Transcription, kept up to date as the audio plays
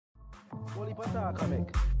Fully attack I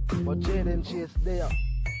make. But Jaden Chase there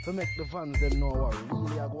to make the fans them know what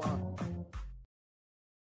really are going on.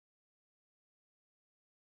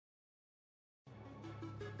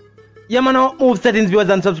 Yeah man, move settings, viewers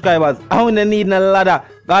and subscribers. I want to need a ladder.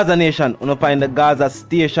 Gaza Nation, you find the Gaza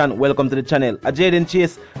Station. Welcome to the channel. I'm Jaden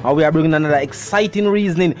Chase, and we are bringing another exciting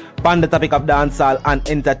reasoning on the topic of dancehall and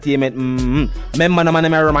entertainment. Remember,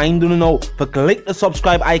 I remind you now to click the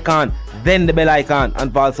subscribe icon, then the bell icon,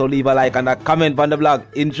 and also leave a like and a comment on the vlog.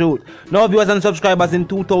 In truth, now viewers and subscribers, in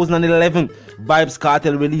 2011, Vybz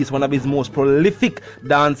Kartel released one of his most prolific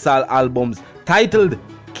dancehall albums, titled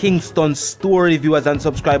Kingston Story, viewers and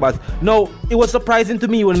subscribers. Now, it was surprising to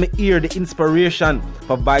me when we hear the inspiration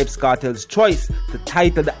for Vybz Kartel's choice to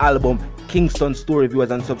title the album Kingston Story, viewers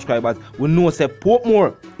and subscribers. We know that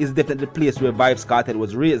Portmore is definitely the place where Vybz Kartel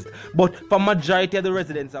was raised, but for majority of the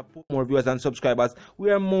residents of Portmore, viewers and subscribers, we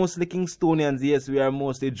are mostly Kingstonians. Yes, we are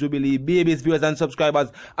mostly Jubilee babies, viewers and subscribers.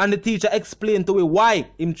 And the teacher explained to me why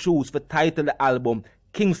him choose to title the album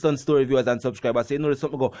Kingston Story, viewers and subscribers. So you know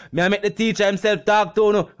something go. May I make the teacher himself talk to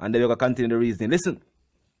you? And then we're going to continue the reasoning. Listen.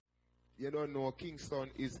 You don't know, Kingston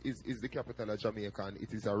is the capital of Jamaica, and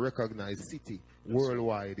it is a recognized city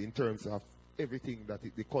worldwide in terms of everything that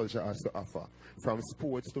the culture has to offer. From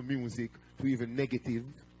sports to music to even negative.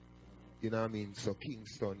 You know what I mean? So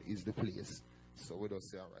Kingston is the place. So we don't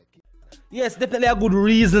say alright. Yes, definitely a good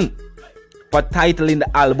reason for titling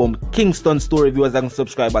the album Kingston Story, viewers and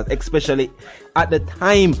subscribers, especially at the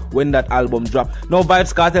time when that album dropped. Now,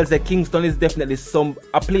 Vybz Kartel said Kingston is definitely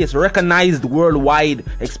a place recognized worldwide,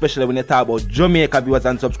 especially when you talk about Jamaica, viewers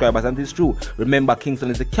and subscribers, and it's true. Remember,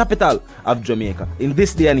 Kingston is the capital of Jamaica. In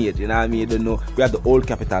this day and age, you know what I mean? You don't know, we have the old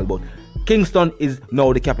capital, but Kingston is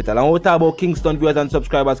now the capital. And when we talk about Kingston, viewers and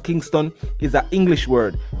subscribers, Kingston is an English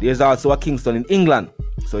word. There's also a Kingston in England.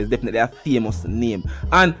 So it's definitely a famous name.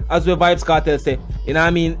 And as we Vybz Kartel say, you know what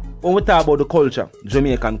I mean, when we talk about the culture,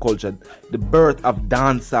 Jamaican culture, the birth of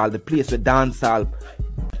dancehall, the place where dancehall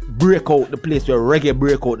break out, the place where reggae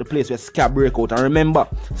break out, the place where ska break out. And remember,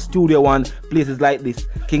 Studio One, places like this,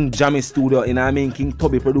 King Jammy Studio, you know what I mean, King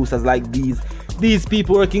Tubby, producers like these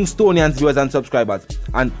people were Kingstonians, viewers and subscribers.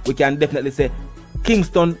 And we can definitely say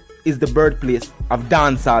Kingston is the birthplace of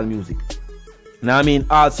dancehall music. Now I mean,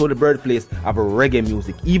 also the birthplace of reggae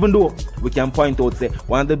music. Even though we can point out, say,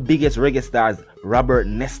 one of the biggest reggae stars, Robert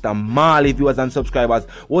Nesta Marley, viewers and subscribers,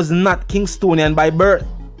 was not Kingstonian by birth.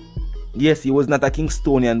 Yes, he was not a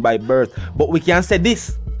Kingstonian by birth. But we can say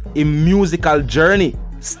this, a musical journey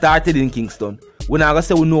started in Kingston. We're not gonna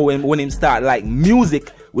say we know when him start like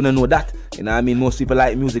music, we don't know that. You know what I mean? Most people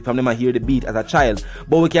like music from them and hear the beat as a child.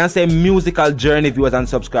 But we can say musical journey, viewers and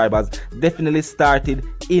subscribers, definitely started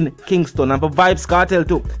in Kingston. And for Vybz Kartel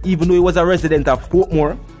too, even though he was a resident of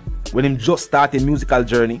Portmore, when him just started musical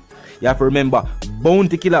journey, you have to remember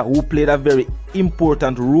Bounty Killer, who played a very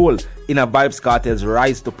important role in a Vybz Kartel's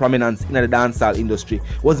rise to prominence in the dancehall industry,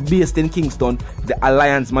 was based in Kingston. The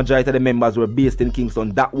Alliance, majority of the members were based in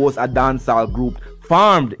Kingston. That was a dancehall group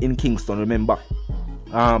formed in Kingston, remember.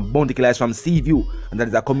 Bounty Killer is from Seaview, and that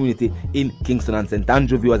is a community in Kingston and St.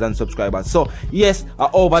 Andrew, viewers and subscribers. So yes,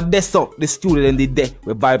 over there, so the studio then did there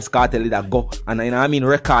where Vybz Kartel did a go and, you know what I mean,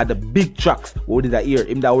 record the big tracks. What did I hear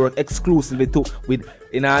him that work exclusively too with,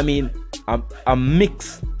 you know what I mean, a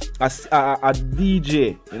mix, a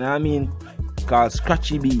DJ, you know what I mean, called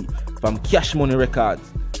Scratchy B from Cash Money Records.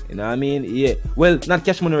 You know what I mean? Yeah. Well, not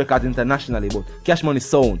Cash Money Records internationally, but Cash Money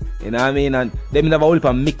Sound. You know what I mean? And they have a whole heap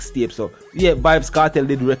of mixtape. So, yeah, Vybz Kartel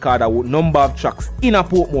did record a number of tracks in a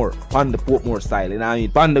Portmore, on the Portmore style. You know what I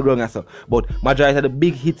mean? On the ground and so. But majority of the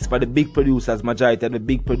big hits for the big producers, majority of the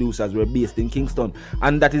big producers were based in Kingston.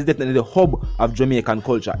 And that is definitely the hub of Jamaican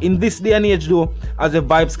culture. In this day and age, though, as the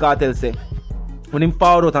Vybz Kartel say, when him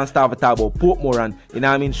forward out and start to talk about Portmore and, you know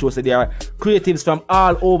what I mean, shows that there are creatives from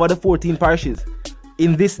all over the 14 parishes.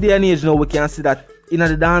 In this day and age now, we can see that in the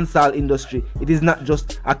dancehall industry, it is not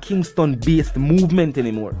just a Kingston-based movement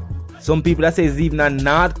anymore. Some people that say it's even a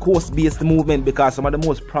North Coast-based movement, because some of the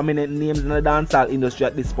most prominent names in the dancehall industry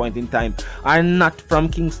at this point in time are not from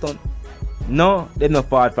Kingston. No, they're not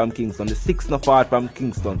far from Kingston. The Six not far from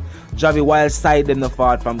Kingston. Javi Wildside, they're not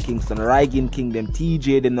far from Kingston. Rygin Kingdom,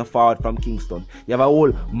 TJ, they're not far from Kingston. You have a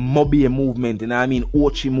whole Mobby movement, you know what I mean,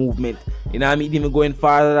 Ochi movement. You know what I mean, even going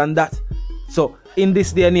farther than that. So, in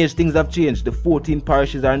this day and age, things have changed. The 14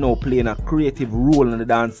 parishes are now playing a creative role in the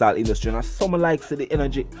dancehall industry. And some likes the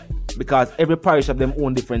energy, because every parish have them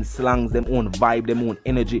own different slangs, them own vibe, them own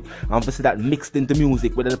energy. And for see that mixed into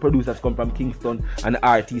music, whether the producers come from Kingston and the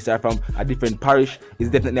artists are from a different parish, is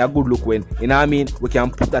definitely a good look when, you know what I mean, we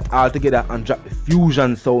can put that all together and drop the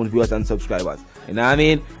fusion sound, viewers and subscribers. You know what I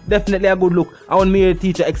mean? Definitely a good look. I want me to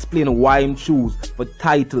teacher explain why him choose for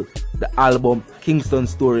title the album Kingston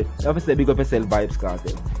Story. You have to say big up yourself, Vybz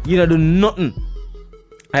Kartel. You don't do nothing.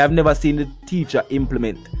 I have never seen the teacher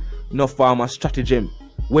implement no form of stratagem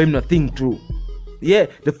where him not think through. Yeah,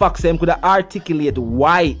 the fact him could articulate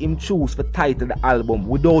why him choose for title the album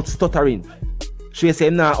without stuttering. She say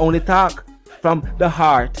him not only talk from the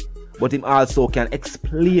heart, but him also can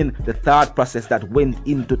explain the thought process that went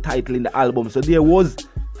into titling the album. So there was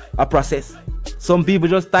a process. Some people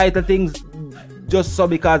just title things just so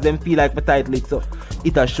because them feel like for title it. So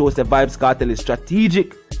it shows the Vybz Kartel is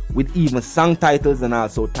strategic with even song titles and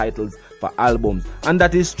also titles for albums. And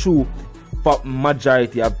that is true for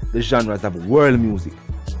majority of the genres of world music.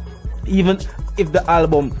 Even if the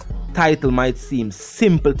album title might seem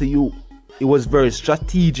simple to you, it was very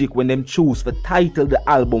strategic when them choose to title the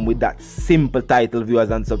album with that simple title, viewers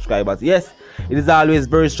and subscribers. Yes, it is always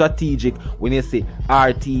very strategic when you say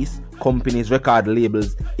artists, companies, record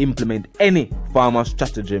labels implement any form of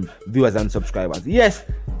stratagem, viewers and subscribers. Yes,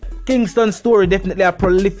 Kingston Story definitely a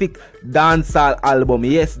prolific dancehall album.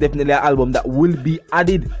 Yes, definitely an album that will be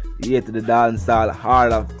added here to the dancehall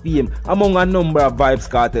Hall of Fame among a number of Vybz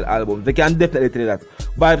Kartel albums. They can definitely tell you that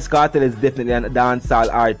Vybz Kartel is definitely a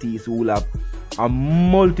dancehall artist who will have a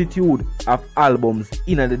multitude of albums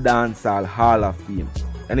in the dancehall Hall of Fame.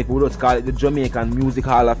 And if we just call it the Jamaican Music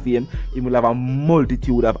Hall of Fame, he will have a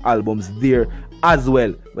multitude of albums there as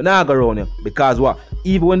well. But now go around here, because what?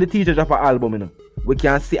 Even when the teacher drop an album, you know, we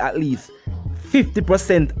can see at least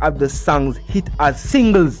 50% of the songs hit as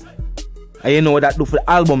singles. And you know what that do for the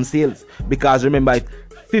album sales? Because remember, if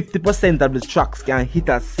 50% of the tracks can hit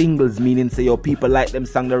as singles, meaning say your people like them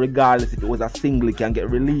song regardless if it was a single, it can get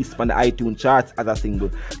released on the iTunes charts as a single.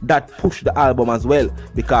 That push the album as well,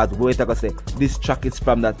 because we can say this track is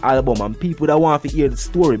from that album, and people that want to hear the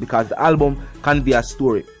story, because the album can be a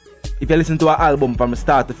story. If you listen to an album from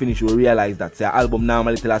start to finish, you will realize that say an album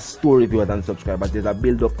normally tell a story, viewers and subscribers. There's a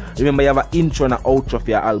build up. Remember, you have an intro and an outro for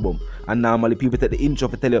your album, and normally people take the intro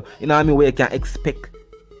to tell you, you know what I mean, where you can expect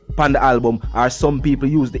upon the album, or some people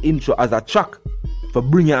use the intro as a track for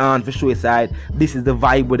bring it on, for show you side this is the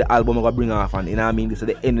vibe where the album gonna bring off, and you know what I mean, this is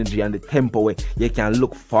the energy and the tempo where you can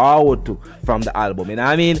look forward to from the album, you know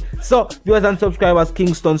what I mean. So viewers and subscribers,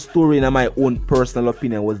 Kingston Story, in my own personal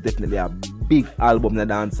opinion, was definitely a big album in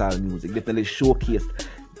the dancehall music. Definitely showcased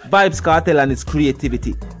Vybz Kartel and its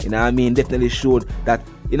creativity, you know what I mean. Definitely showed that,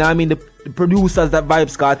 you know what I mean, the producers that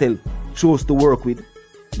Vybz Kartel chose to work with,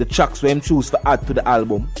 the tracks where him choose to add to the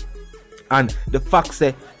album, and the fact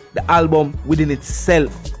that the album within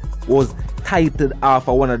itself was titled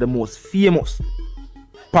after one of the most famous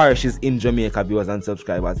parishes in Jamaica, viewers and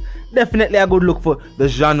subscribers. Definitely a good look for the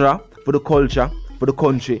genre, for the culture, for the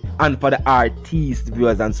country, and for the artist,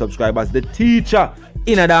 viewers and subscribers. The teacher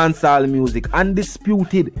in a dancehall music,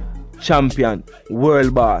 undisputed champion,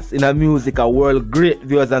 world boss in a music, a world great,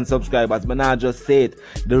 viewers and subscribers. But now just say it,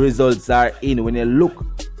 the results are in. When you look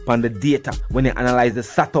upon the data, when you analyze the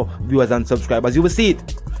SATO, viewers and subscribers, you will see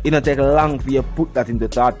it. It don't take long for you to put that into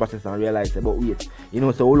thought process and realize about wait, you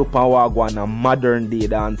know, so we look upon what go on a modern day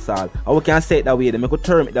dancehall, and we can say it that way, then we could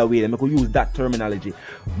term it that way, then we could use that terminology,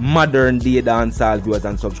 modern day dancehall, viewers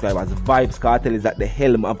and subscribers. Vybz Kartel is at the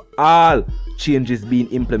helm of all changes being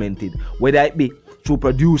implemented, whether it be through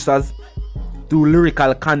producers, through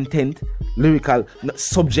lyrical content, lyrical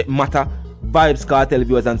subject matter. Vybz Kartel,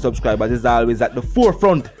 viewers and subscribers, is always at the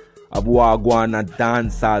forefront of what go on a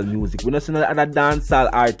dancehall music. We don't see no other dancehall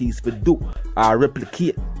artists for do or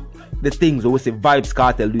replicate the things we see Vybz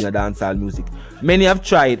Kartel doing a dancehall music. Many have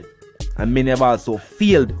tried, and many have also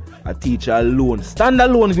failed. A teacher alone, stand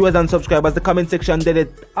alone, viewers and subscribers. The comment section there,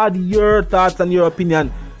 add your thoughts and your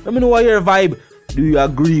opinion. Let me know what your vibe. Do you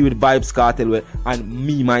agree with Vybz Kartel and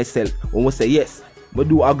me myself when we say yes, but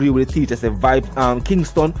do agree with the teacher say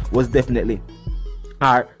Kingston was definitely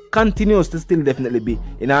continues to still definitely be,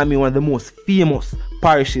 you know what I mean, one of the most famous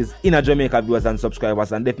parishes in a Jamaica, viewers and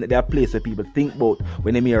subscribers, and definitely a place where people think about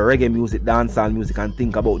when they hear reggae music, dancehall music, and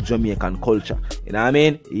think about Jamaican culture. You know what I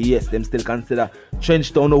mean? Yes, them still consider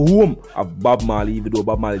Trenchtown the home of Bob Marley, even though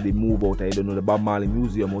Bob Marley did move out. I don't know, the Bob Marley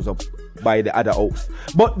Museum was up by the other house.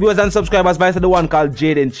 But viewers and subscribers, by the one called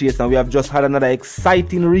Jaden Chase, and we have just had another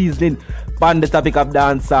exciting reasoning on the topic of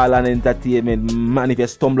dancehall and entertainment. Man, if you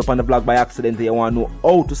stumble upon the vlog by accident, you want to know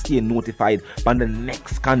how to stay notified on the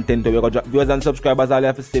next content we're going to drop. Viewers and subscribers, all you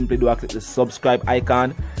have to simply do is click the subscribe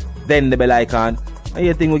icon, then the bell icon, And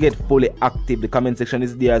your thing will get fully active. The comment section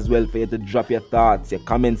is there as well for you to drop your thoughts, your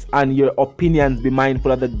comments, and your opinions. Be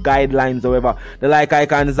mindful of the guidelines, however. The like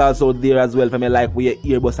icon is also there as well for me. Like where your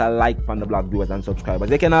ear bust a like from the blog viewers and subscribers.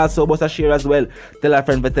 You can also bust a share as well. Tell a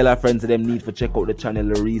friend for tell a friend to them need to check out the channel.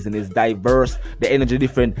 The reason is diverse, the energy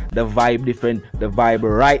different, the vibe different, the vibe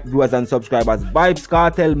right, viewers and subscribers. Vybz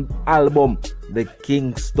Kartel album, The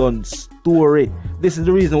Kingston Story. This is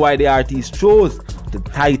the reason why the artist chose to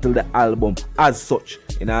title the album as such.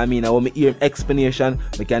 You know what I mean? And when we hear explanation,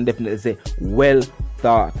 we can definitely say, well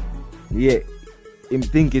thought. Yeah, him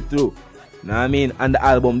think it through. You know what I mean? And the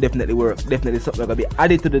album definitely works. Definitely something going to be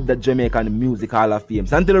added to the Jamaican Music Hall of Fame.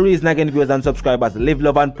 So until the reason again, viewers and subscribers, live,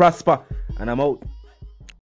 love and prosper. And I'm out.